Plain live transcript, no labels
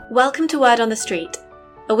Welcome to Word on the Street,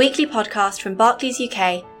 a weekly podcast from Barclays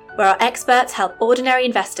UK, where our experts help ordinary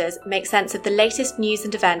investors make sense of the latest news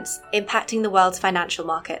and events impacting the world's financial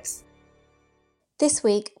markets. This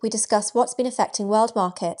week, we discuss what's been affecting world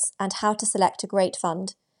markets and how to select a great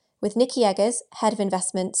fund, with Nikki Eggers, Head of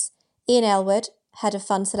Investments, Ian Aylward, Head of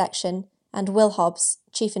Fund Selection, and Will Hobbs,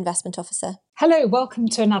 Chief Investment Officer. Hello, welcome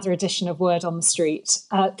to another edition of Word on the Street.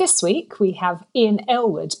 This week, we have Ian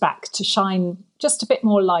Aylward back to shine just a bit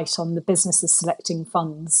more light on the business of selecting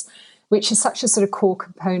funds, which is such a sort of core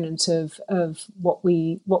component of what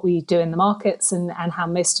we do in the markets and how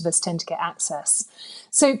most of us tend to get access.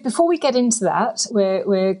 So before we get into that,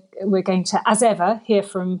 we're going to, as ever, hear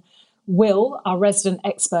from Will, our resident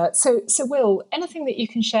expert. So Will, anything that you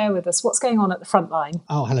can share with us? What's going on at the front line?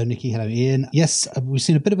 Oh, hello, Nikki. Hello, Ian. Yes, we've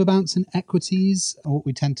seen a bit of a bounce in equities, or what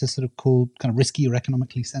we tend to sort of call kind of risky or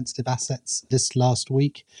economically sensitive assets this last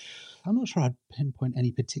week. I'm not sure I'd pinpoint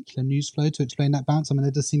any particular news flow to explain that bounce. I mean, there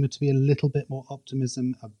does seem to be a little bit more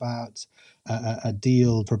optimism about a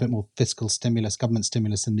deal for a bit more fiscal stimulus, government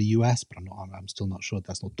stimulus in the US, but I'm still not sure.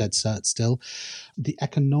 That's not dead cert still. The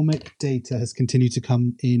economic data has continued to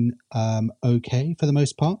come in okay for the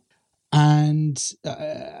most part. And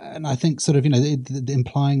I think sort of,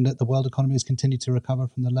 implying that the world economy has continued to recover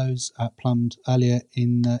from the lows plumbed earlier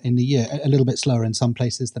in the year, a little bit slower in some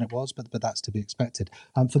places than it was, but that's to be expected.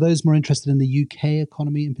 For those more interested in the UK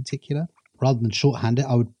economy in particular, rather than shorthand it,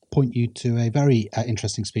 I would point you to a very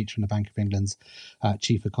interesting speech from the Bank of England's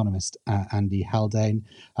chief economist, Andy Haldane.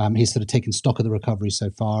 He's sort of taken stock of the recovery so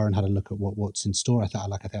far and had a look at what's in store. I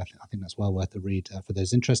think that's well worth a read for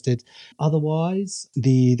those interested. Otherwise,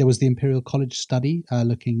 there was the Imperial College study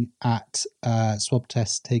looking at swab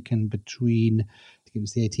tests taken between, I think it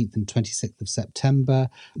was the 18th and 26th of September.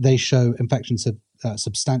 They show infections have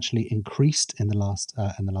substantially increased in the last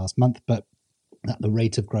month, but that the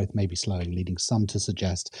rate of growth may be slowing, leading some to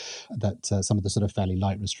suggest that some of the sort of fairly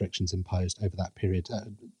light restrictions imposed over that period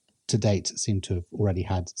to date seem to have already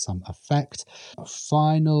had some effect. A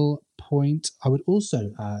final point, I would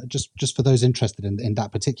also, just for those interested in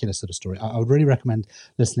that particular sort of story, I would really recommend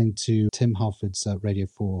listening to Tim Halford's Radio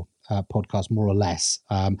 4 podcast, More or Less.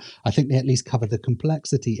 I think they at least cover the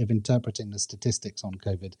complexity of interpreting the statistics on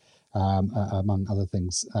COVID, among other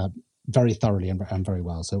things, very thoroughly and very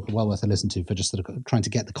well. So well worth a listen to for just sort of trying to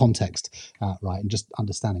get the context right and just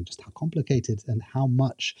understanding just how complicated and how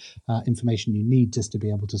much information you need just to be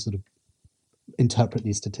able to sort of interpret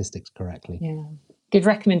these statistics correctly. Yeah, good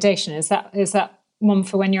recommendation. Is that one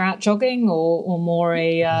for when you're out jogging or more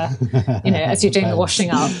as you're doing the washing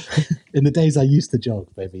up? In the days I used to jog,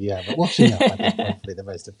 maybe, yeah, but washing up I think probably the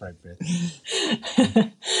most appropriate.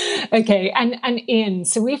 Okay, and Ian,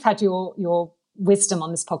 so we've had your wisdom on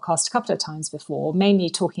this podcast a couple of times before, mainly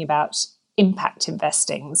talking about impact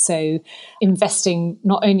investing. So investing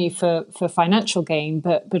not only for financial gain,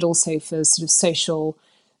 but also for sort of social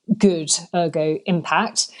good, ergo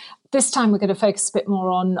impact. This time we're going to focus a bit more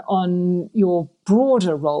on your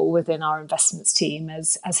broader role within our investments team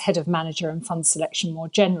as head of manager and fund selection more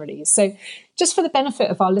generally. So just for the benefit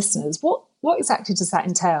of our listeners, what exactly does that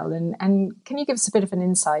entail? And can you give us a bit of an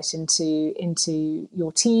insight into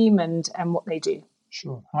your team and what they do?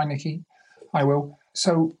 Sure. Hi, Nikki. Hi, Will.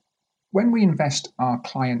 So when we invest our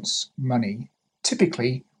clients' money,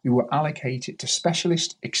 typically we will allocate it to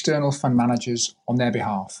specialist external fund managers on their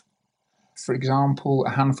behalf. For example, a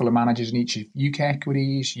handful of managers in each of UK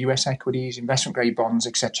equities, US equities, investment-grade bonds,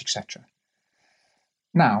 etc., etc.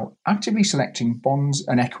 Now, actively selecting bonds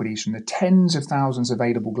and equities from the tens of thousands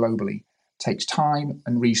available globally takes time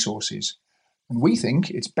and resources. And we think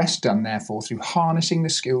it's best done, therefore, through harnessing the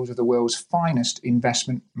skills of the world's finest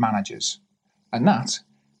investment managers. And that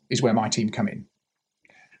is where my team come in.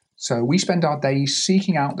 So we spend our days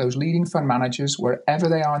seeking out those leading fund managers wherever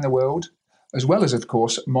they are in the world, as well as, of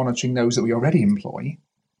course, monitoring those that we already employ.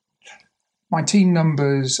 My team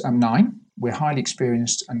numbers 9. We're highly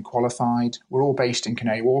experienced and qualified. We're all based in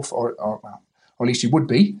Canary Wharf, or at least you would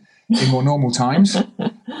be in more normal times.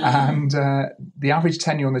 And the average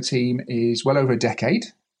tenure on the team is well over a decade.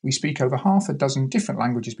 We speak over half a dozen different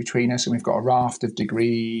languages between us, and we've got a raft of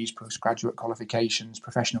degrees, postgraduate qualifications,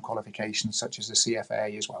 professional qualifications, such as the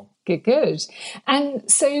CFA as well. Good. And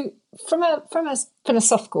so from a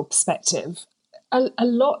philosophical perspective, a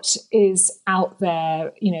lot is out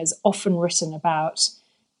there, is often written about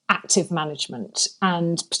active management,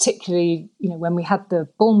 and particularly, when we had the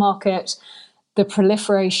bull market, the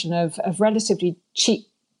proliferation of relatively cheap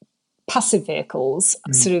passive vehicles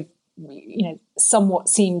sort of somewhat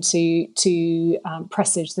seem to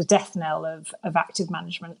presage the death knell of active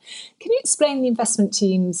management. Can you explain the investment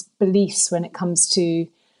team's beliefs when it comes to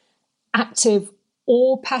active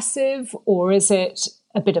or passive, or is it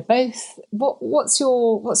a bit of both? What's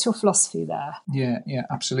your philosophy there? Yeah,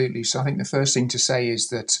 absolutely. So I think the first thing to say is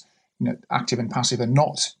that active and passive are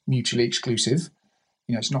not mutually exclusive.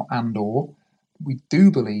 It's not and or. We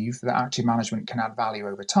do believe that active management can add value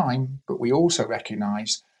over time, but we also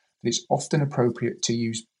recognise that it's often appropriate to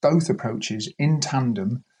use both approaches in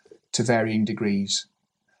tandem to varying degrees.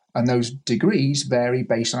 And those degrees vary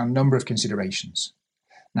based on a number of considerations.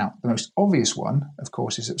 Now, the most obvious one, of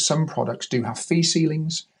course, is that some products do have fee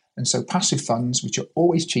ceilings, and so passive funds, which are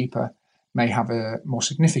always cheaper, may have a more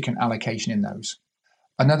significant allocation in those.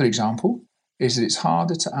 Another example is that it's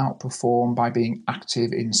harder to outperform by being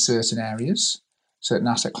active in certain areas, certain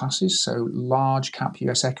asset classes, so large cap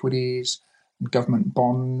US equities, government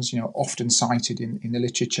bonds, often cited in the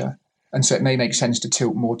literature. And so it may make sense to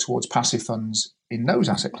tilt more towards passive funds in those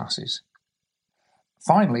asset classes.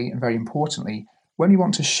 Finally, and very importantly, when we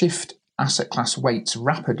want to shift asset class weights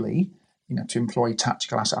rapidly, to employ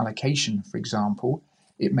tactical asset allocation, for example,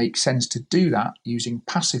 it makes sense to do that using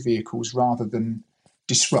passive vehicles rather than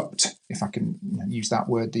disrupt, if I can use that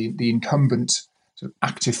word, the incumbent sort of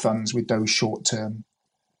active funds with those short-term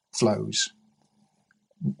flows.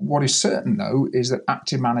 What is certain, though, is that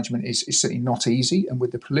active management is certainly not easy, and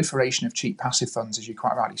with the proliferation of cheap passive funds, as you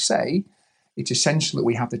quite rightly say, it's essential that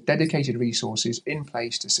we have the dedicated resources in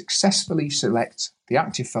place to successfully select the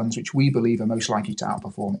active funds which we believe are most likely to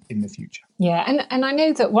outperform in the future. Yeah, and I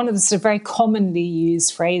know that one of the sort of very commonly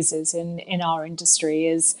used phrases in our industry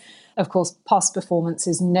is, of course, past performance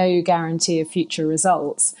is no guarantee of future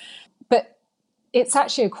results. But it's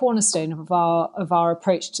actually a cornerstone of our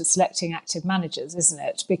approach to selecting active managers, isn't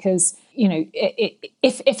it? Because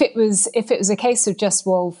if it was a case of just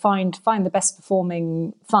find the best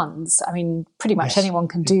performing funds, I mean, pretty much anyone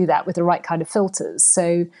can do that with the right kind of filters.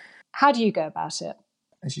 So, how do you go about it?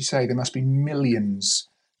 As you say, there must be millions,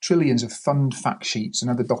 trillions of fund fact sheets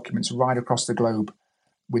and other documents right across the globe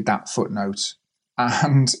with that footnote,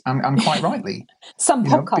 and quite rightly, some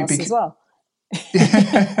podcasts as well.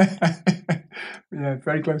 Yeah,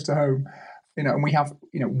 very close to home. And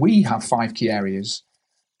we have 5 key areas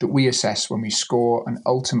that we assess when we score and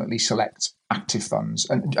ultimately select active funds.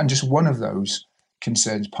 And just one of those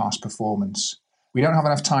concerns past performance. We don't have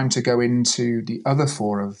enough time to go into the other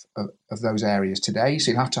 4 of those areas today,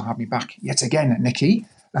 so you'll have to have me back yet again, Nikki.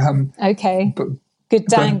 Okay. But good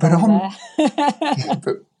dangle there.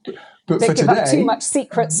 But don't for give today, up too much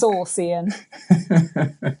secret sauce, Ian.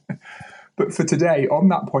 But for today, on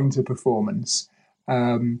that point of performance,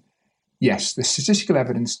 yes, the statistical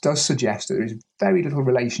evidence does suggest that there is very little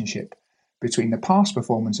relationship between the past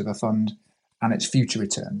performance of a fund and its future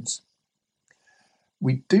returns.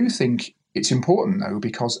 We do think it's important, though,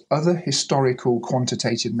 because other historical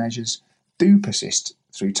quantitative measures do persist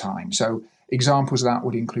through time. So examples of that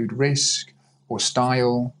would include risk or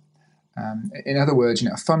style. In other words,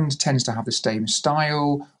 a fund tends to have the same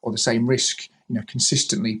style or the same risk,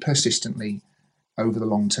 consistently, persistently over the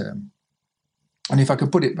long term. And if I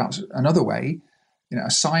could put it perhaps another way, a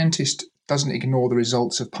scientist doesn't ignore the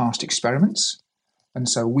results of past experiments, and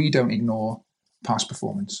so we don't ignore past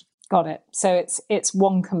performance. Got it. So it's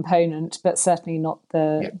one component, but certainly not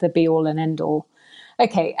the be all and end all.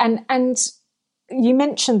 Okay, and you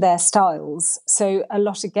mentioned their styles. So a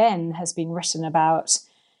lot again has been written about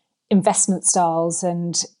investment styles,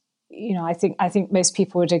 and I think most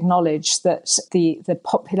people would acknowledge that the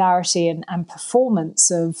popularity and performance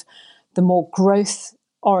of the more growth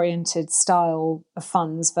oriented style of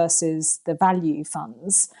funds versus the value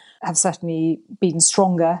funds have certainly been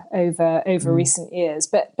stronger over recent years.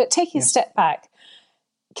 But taking a step back,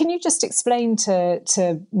 can you just explain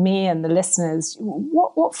to me and the listeners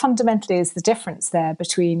what fundamentally is the difference there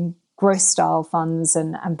between growth style funds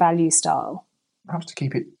and value style? Perhaps to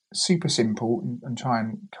keep it super simple and try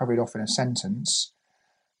and cover it off in a sentence,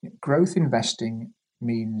 growth investing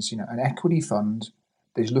means an equity fund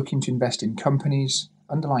that is looking to invest in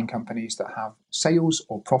underlying companies that have sales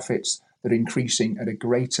or profits that are increasing at a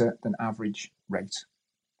greater than average rate.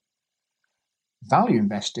 Value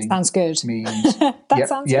investing sounds good. Means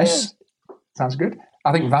sounds good.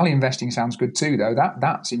 I think value investing sounds good too, though.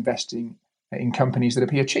 That's investing in companies that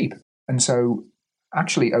appear cheap. And so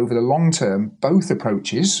actually over the long term, both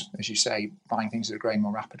approaches, as you say, buying things that are growing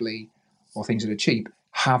more rapidly or things that are cheap,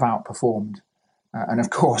 have outperformed. And of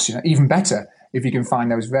course, even better if you can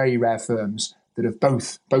find those very rare firms that have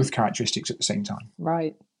both characteristics at the same time.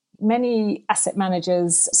 Right. Many asset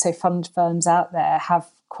managers, so fund firms out there, have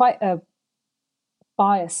quite a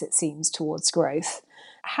bias, it seems, towards growth.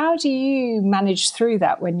 How do you manage through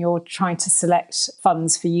that when you're trying to select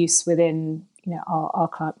funds for use within our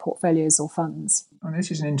client portfolios or funds. And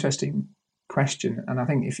this is an interesting question, and I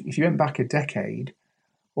think if you went back a decade,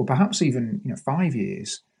 or perhaps even 5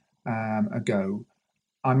 years ago,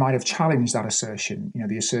 I might have challenged that assertion.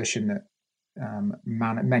 The assertion that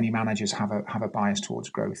many managers have a bias towards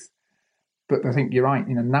growth. But I think you're right.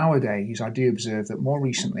 Nowadays I do observe that more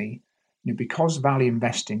recently, because value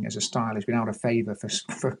investing as a style has been out of favour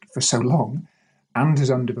for so long, and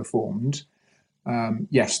has underperformed.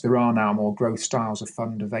 Yes, there are now more growth styles of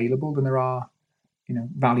fund available than there are,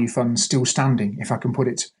 value funds still standing, if I can put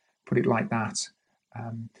it like that.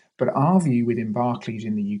 But our view within Barclays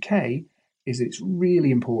in the UK is that it's really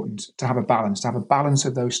important to have a balance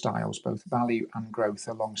of those styles, both value and growth,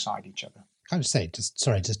 alongside each other. Can I just say,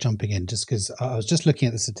 just jumping in, just because I was just looking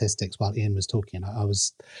at the statistics while Ian was talking.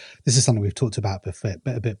 This is something we've talked about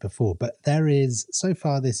a bit before, but there is so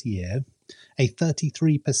far this year a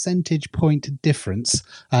 33 percentage point difference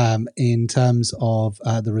in terms of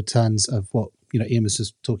the returns of what Ian was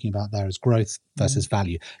just talking about there as growth versus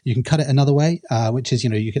value. You can cut it another way, which is,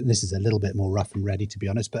 this is a little bit more rough and ready, to be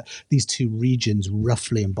honest, but these two regions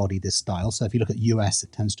roughly embody this style. So if you look at US,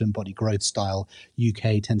 it tends to embody growth style.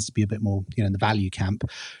 UK tends to be a bit more, in the value camp.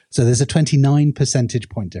 So there's a 29 percentage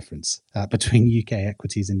point difference between UK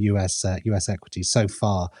equities and US equities so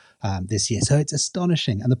far this year. So it's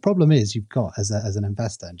astonishing. And the problem is you've got as an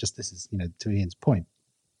investor, and just this is, to Ian's point,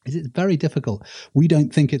 is it's very difficult. We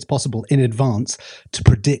don't think it's possible in advance to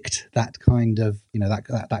predict that kind of,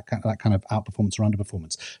 that kind of outperformance or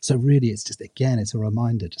underperformance. So really, it's just, again, it's a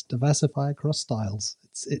reminder: just diversify across styles.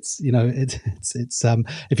 It's if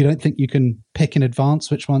you don't think you can pick in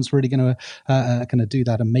advance which one's really going to do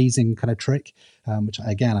that amazing kind of trick, which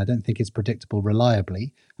again I don't think is predictable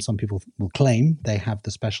reliably. Some people will claim they have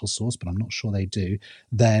the special sauce, but I'm not sure they do.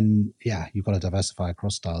 Then you've got to diversify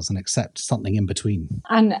across styles and accept something in between.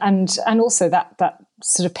 And also that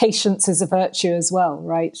sort of patience is a virtue as well,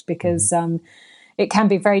 right? Because it can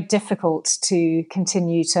be very difficult to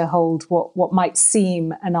continue to hold what might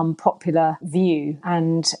seem an unpopular view,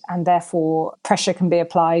 and therefore pressure can be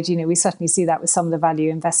applied. We certainly see that with some of the value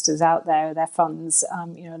investors out there, their funds.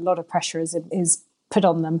 A lot of pressure is put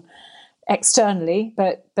on them externally,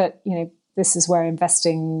 but this is where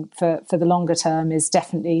investing for the longer term is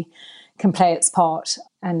definitely can play its part,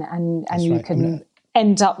 and you right. can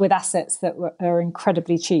end up with assets that are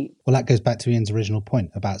incredibly cheap. Well, that goes back to Ian's original point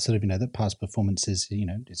about sort of that past performance is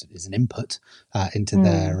is an input into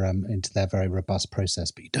their very robust process,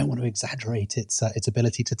 but you don't want to exaggerate its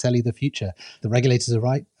ability to tell you the future. The regulators are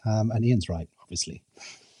right, and Ian's right, obviously.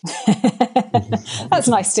 That's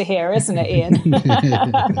nice to hear, isn't it, Ian?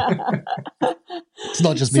 It's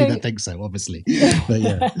not just me that thinks so, obviously. But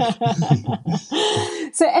yeah.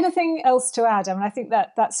 So anything else to add? I mean, I think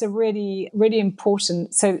that's a really, really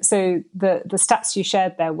important. So the stats you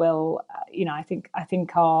shared there, Will, I think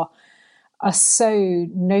are so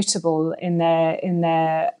notable in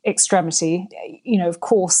their extremity. Of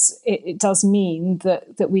course, it does mean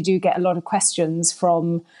that we do get a lot of questions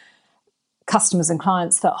from customers and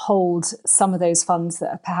clients that hold some of those funds that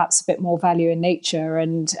are perhaps a bit more value in nature,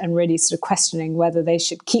 and really sort of questioning whether they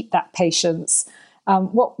should keep that patience.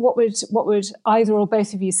 What would either or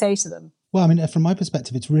both of you say to them? Well, I mean, from my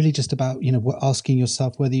perspective, it's really just about asking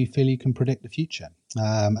yourself whether you feel you can predict the future,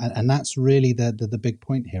 and that's really the big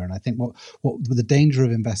point here. And I think what the danger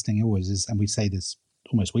of investing always is, and we say this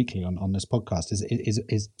almost weekly on this podcast,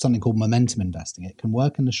 is something called momentum investing. It can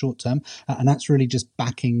work in the short term, and that's really just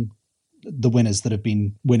backing the winners that have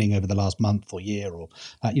been winning over the last month or year, or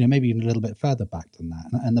maybe even a little bit further back than that.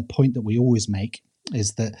 And the point that we always make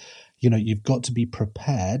is that you've got to be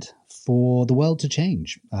prepared for the world to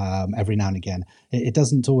change every now and again. It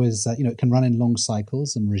doesn't always it can run in long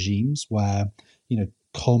cycles and regimes where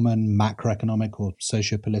common macroeconomic or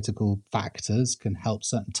socio-political factors can help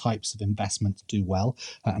certain types of investments do well.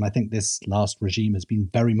 And I think this last regime has been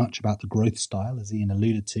very much about the growth style, as Ian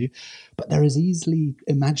alluded to. But there is easily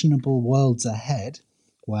imaginable worlds ahead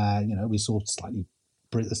where, we saw slightly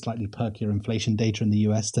perkier inflation data in the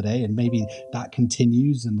US today, and maybe that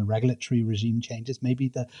continues and the regulatory regime changes. Maybe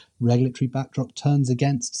the regulatory backdrop turns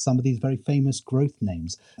against some of these very famous growth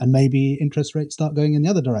names, and maybe interest rates start going in the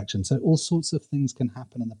other direction. So all sorts of things can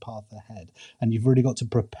happen in the path ahead, and you've really got to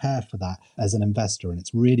prepare for that as an investor. And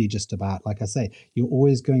it's really just about, like I say, you're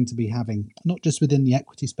always going to be having, not just within the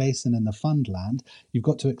equity space and in the fund land, you've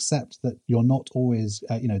got to accept that you're not always,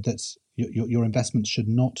 that's your investments should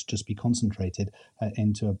not just be concentrated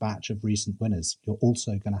into a batch of recent winners. You're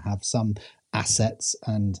also going to have some assets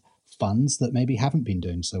and funds that maybe haven't been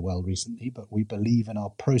doing so well recently, but we believe in our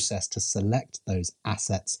process to select those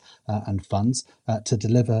assets and funds to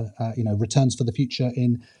deliver returns for the future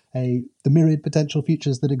in the myriad potential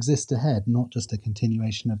futures that exist ahead, not just a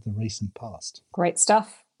continuation of the recent past. Great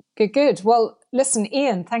stuff. Good. Well, listen,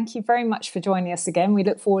 Ian, thank you very much for joining us again. We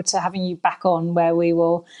look forward to having you back on, where we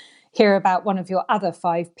will hear about one of your other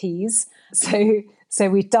 5 Ps. So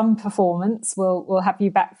we've done performance. We'll have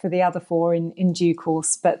you back for the other 4 in due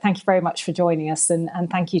course. But thank you very much for joining us, and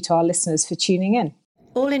thank you to our listeners for tuning in.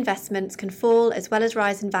 All investments can fall as well as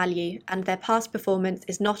rise in value, and their past performance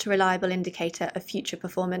is not a reliable indicator of future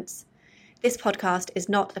performance. This podcast is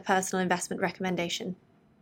not a personal investment recommendation.